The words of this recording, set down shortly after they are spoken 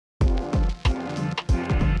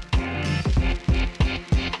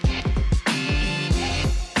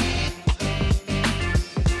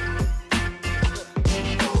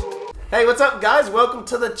Hey, what's up, guys? Welcome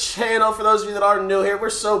to the channel. For those of you that are new here, we're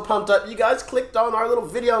so pumped up. You guys clicked on our little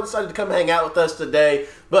video and decided to come hang out with us today.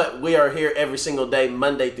 But we are here every single day,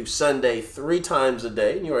 Monday through Sunday, 3 times a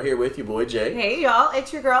day. And you are here with your boy, Jay. Hey, y'all.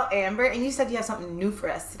 It's your girl, Amber. And you said you have something new for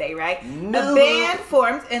us today, right? A band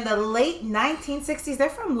formed in the late 1960s. They're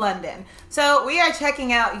from London. So we are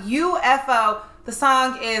checking out UFO. The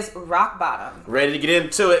song is Rock Bottom. Ready to get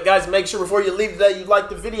into it. Guys, make sure before you leave today you like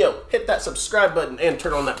the video, hit that subscribe button, and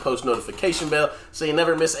turn on that post notification bell so you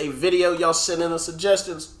never miss a video. Y'all send in the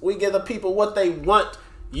suggestions. We give the people what they want.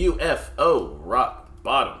 UFO, Rock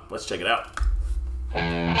Bottom. Let's check it out.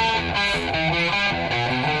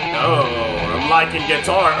 Oh, I'm liking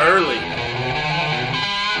guitar early.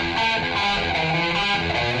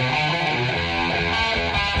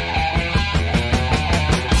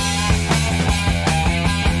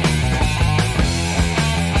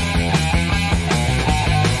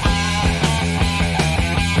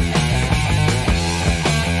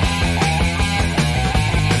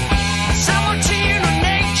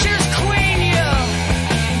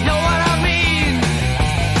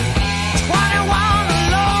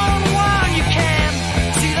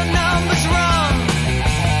 Numbers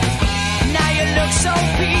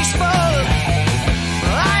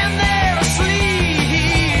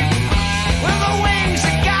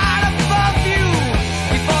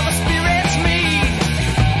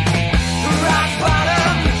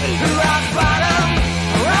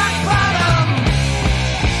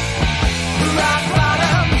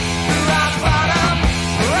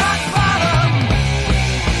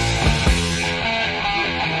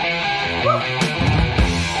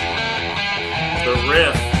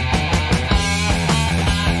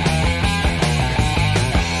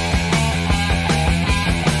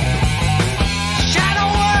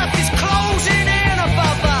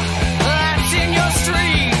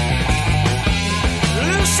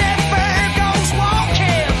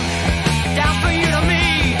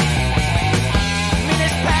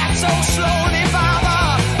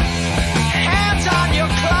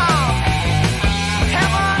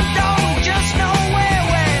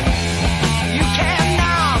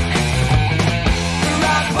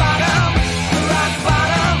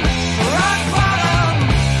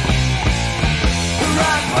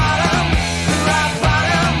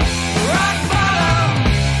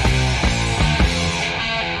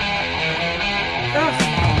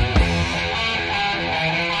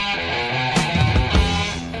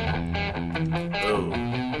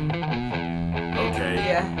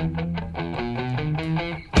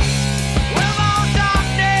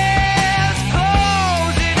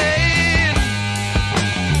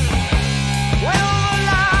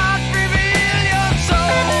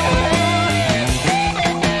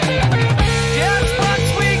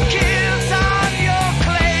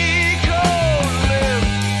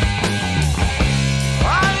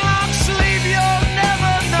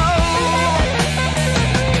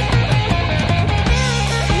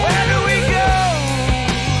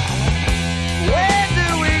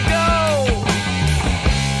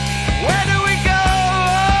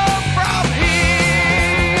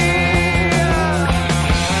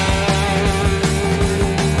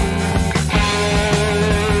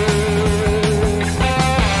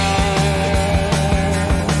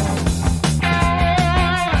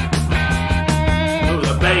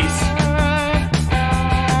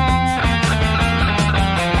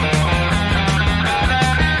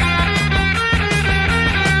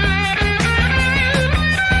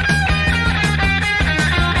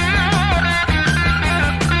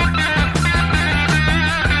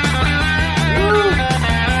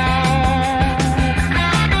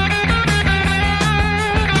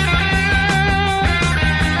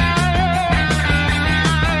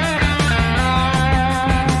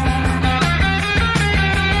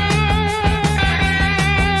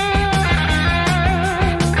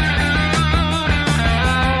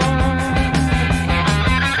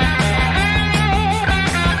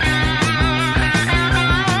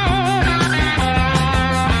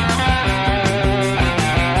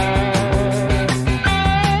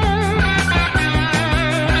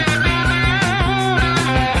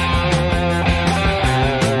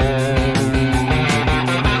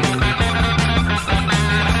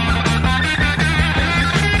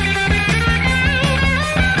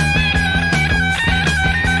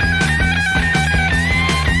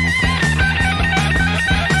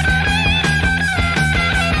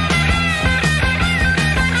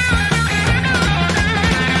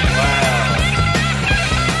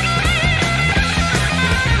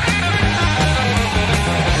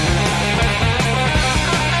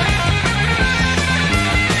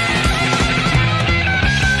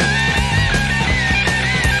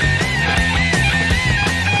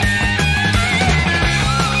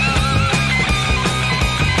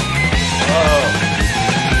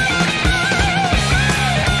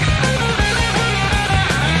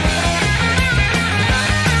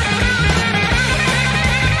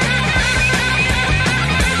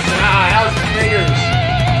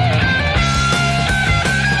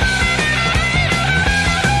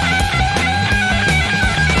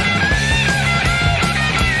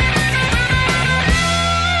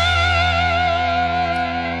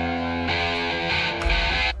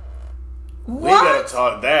We gotta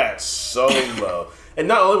talk that solo. And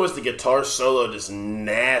not only was the guitar solo just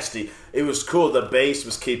nasty, it was cool. The bass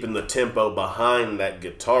was keeping the tempo behind that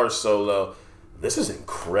guitar solo. This is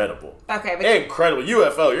incredible. Okay, but incredible.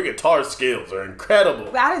 UFO, your guitar skills are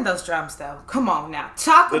incredible. Add in those drums, though. Come on now.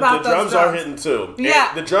 Talk about those drums. The drums are hitting, too.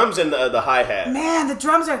 Yeah. The drums and the hi-hat. Man, the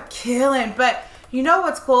drums are killing. But you know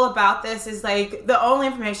what's cool about this is, like, the only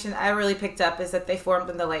information I really picked up is that they formed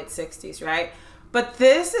in the late 60s, right? But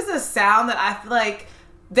this is a sound that I feel like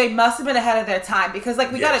they must have been ahead of their time because,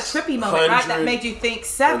 like, we got a trippy moment, right? That made you think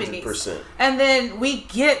 70s. 100%. And then we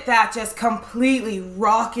get that just completely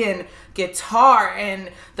rocking guitar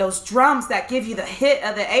and those drums that give you the hit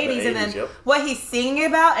of the 80s. And then what he's singing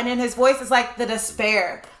about and in his voice is like the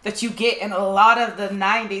despair that you get in a lot of the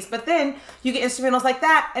 90s. But then you get instrumentals like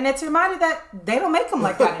that, and it's reminded that they don't make them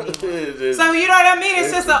like that anymore. So, you know what I mean?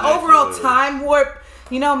 It's just an overall time warp,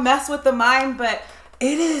 you know, mess with the mind, but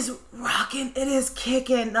it is rocking. It is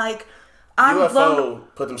kicking. Like, UFO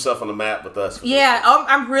put himself on the map with us. Yeah,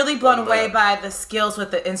 I'm really blown away by the skills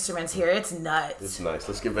with the instruments here. It's nuts. It's nice.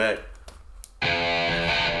 Let's get back. It's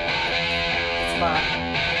fun.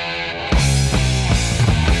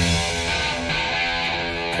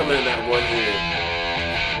 Coming in that one here.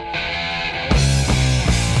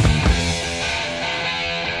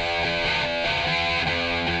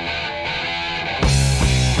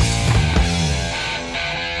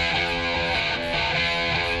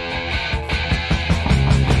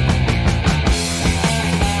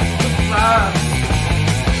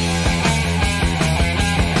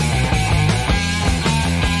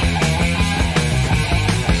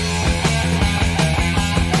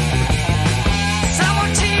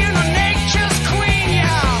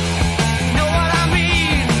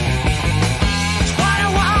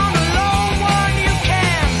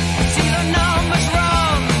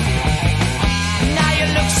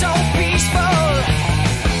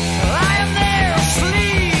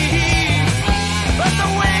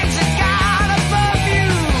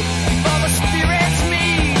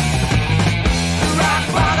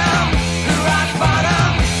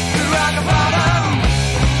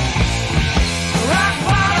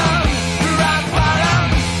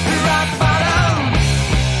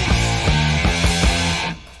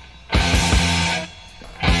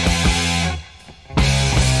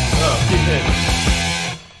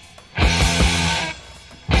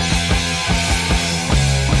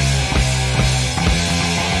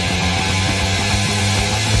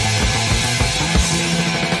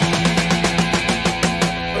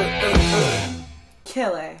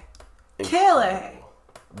 Killer.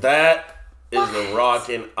 That is the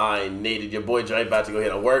rockin' I needed. Your boy Jay about to go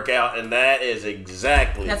hit a workout, and that is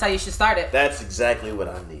exactly... That's how you should start it. That's exactly what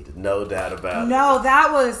I needed. No doubt about it. No,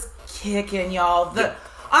 that was kicking, y'all.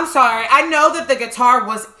 I'm sorry. I know that the guitar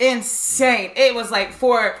was insane. It was like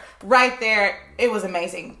right there. It was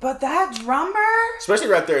amazing. But that drummer... Especially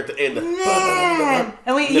right there at the end. Man.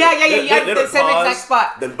 And we, the same exact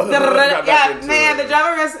spot. Man, the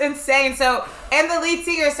drummer was insane. So, and the lead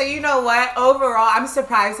singer. So, you know what? Overall, I'm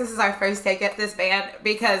surprised this is our first take at this band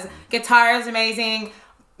because guitar is amazing.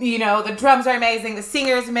 You know, the drums are amazing. The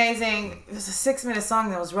singer is amazing. It was a 6-minute song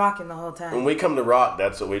that was rocking the whole time. When we come to rock,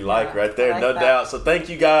 that's what we like right there. No doubt. So thank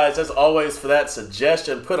you guys, as always, for that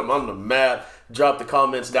suggestion. Put them on the map. Drop the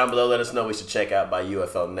comments down below. Let us know we should check out by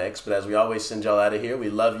UFO next. But as we always send y'all out of here, we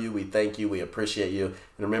love you. We thank you. We appreciate you. And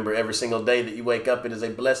remember, every single day that you wake up, it is a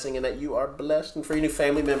blessing and that you are blessed. And for your new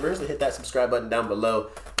family members, hit that subscribe button down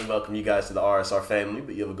below. And welcome you guys to the RSR family.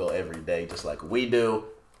 But you'll go every day just like we do.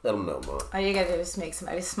 Let them know, Mom. All you gotta do is make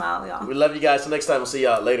somebody smile, y'all. We love you guys. Till next time, we'll see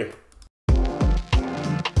y'all later.